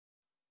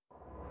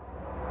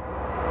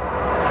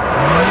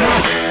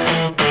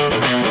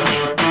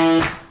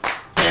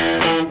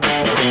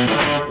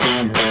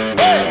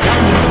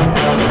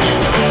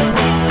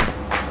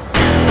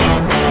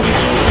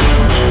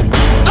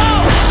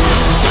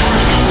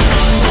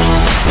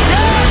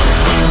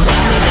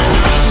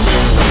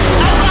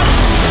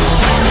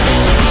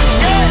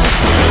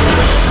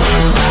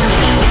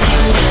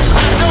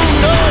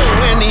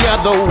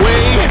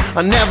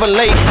I never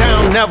lay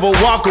down, never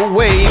walk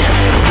away.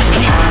 I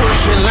keep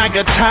pushing like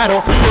a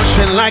tidal,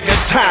 pushing like a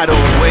tidal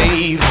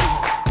wave.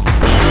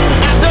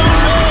 I don't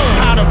know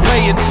how to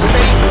play it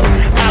safe.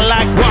 I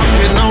like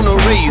walking on a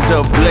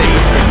razor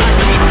blade. I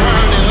keep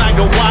burning like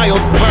a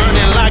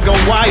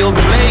wild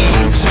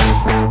blaze.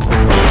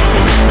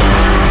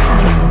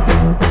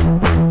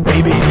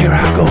 Baby, here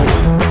I go.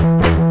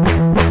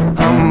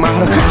 I'm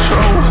out of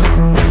control.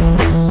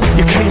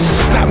 You can't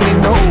stop me,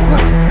 no.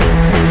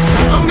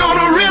 I'm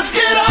gonna risk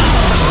it all.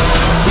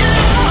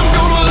 I'm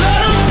gonna let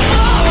them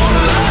fall.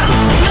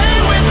 Play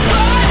with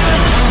fire.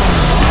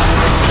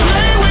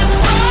 Play with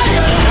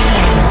fire.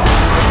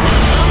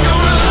 I'm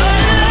gonna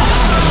lay it out,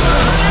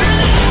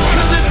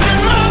 'cause it's in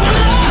my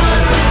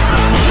blood.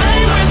 Play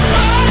with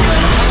fire.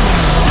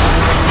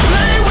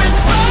 Play with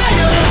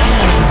fire.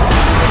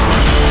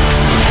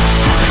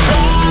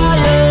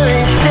 Fire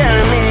ain't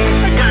scaring me.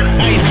 I got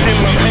ice in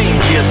my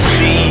veins, you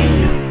see.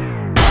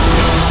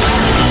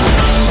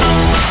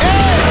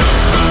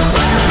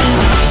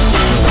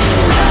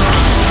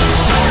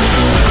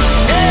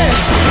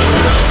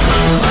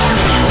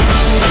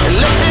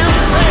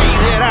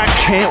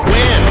 Can't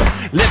win.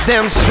 Let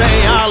them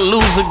say I'll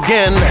lose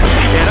again,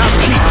 and I'll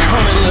keep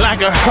coming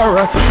like a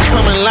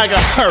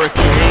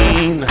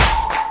hurricane.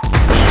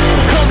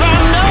 'Cause I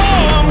know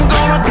I'm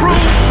gonna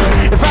prove,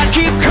 if I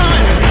keep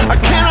coming, I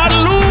cannot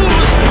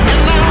lose.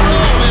 And I'm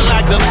rolling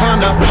like the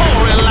thunder,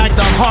 pouring like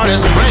the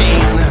hardest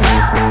rain.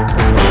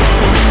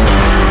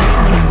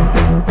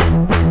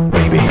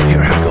 Baby,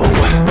 here I go.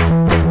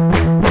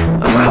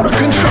 I'm out of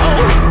control.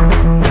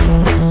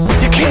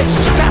 You can't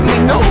stop me,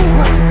 no.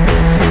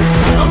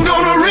 I'm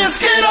gonna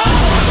risk it all.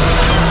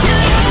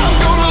 I'm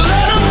gonna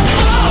let them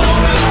fall.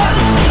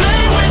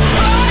 Play with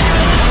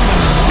fire.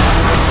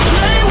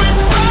 Play with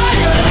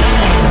fire.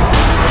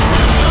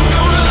 I'm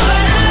gonna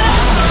lay it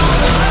out,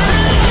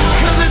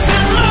 'cause it's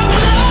in my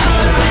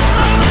blood.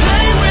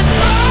 Play with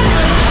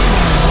fire.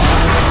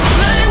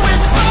 Play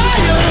with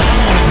fire.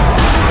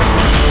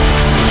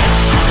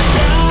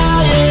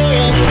 Fire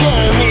ain't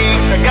scaring me.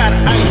 I got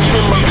ice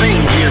in my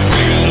veins, you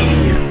see.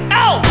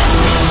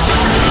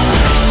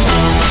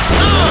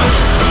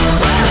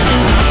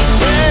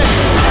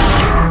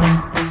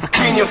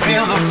 Can you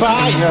feel the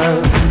fire?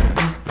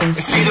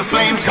 See the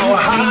flames go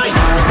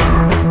higher.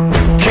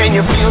 Can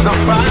you feel the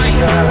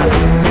fire?